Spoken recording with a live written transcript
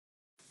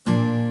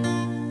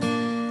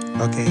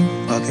okay,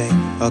 okay,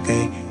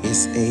 okay.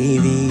 It's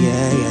AV,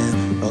 yeah,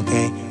 yeah.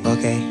 Okay,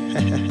 okay.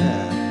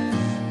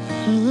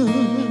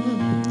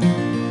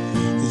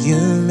 You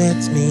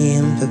met me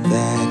in the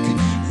back,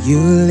 you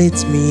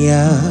lit me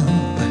up.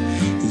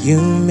 You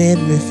made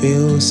me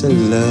feel so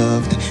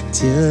loved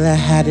till I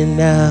had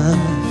enough.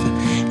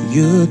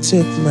 You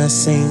took my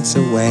saints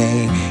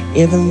away,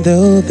 even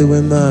though they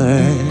were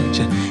much.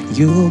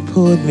 You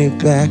pulled me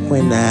back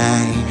when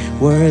I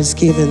was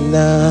giving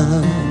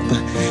up.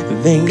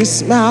 Then you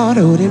smiled,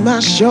 holding my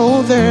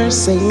shoulder,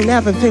 saying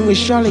everything will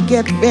surely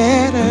get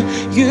better.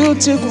 You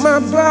took my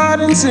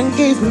burdens and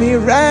gave me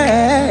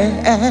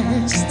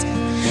rest.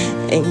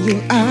 And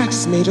you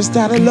asked me to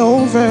start all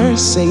over,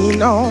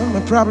 saying all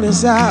my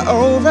problems are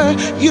over.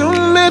 You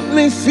made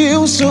me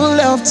feel so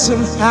loved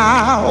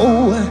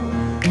somehow.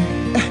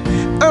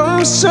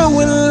 I'm so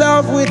in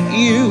love with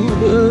you,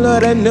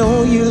 Lord, I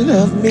know you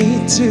love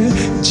me too.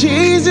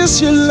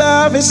 Jesus, your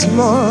love is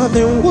more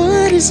than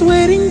what is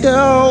waiting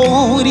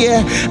gold.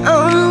 Yeah,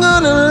 I'm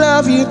gonna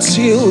love you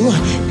till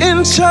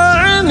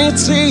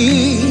eternity,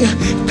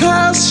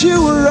 'cause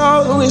you were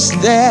always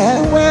there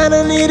when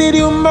I needed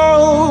you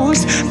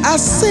most. I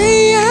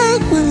say I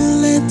will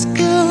let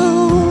go,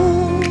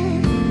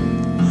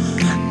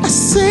 I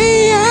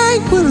say I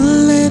will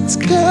let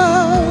go,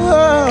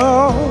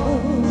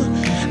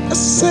 I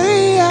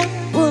say I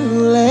won't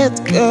let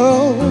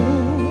go.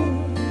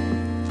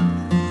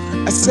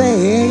 I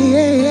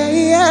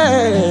say I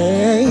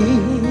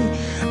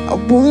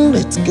won't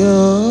let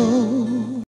go.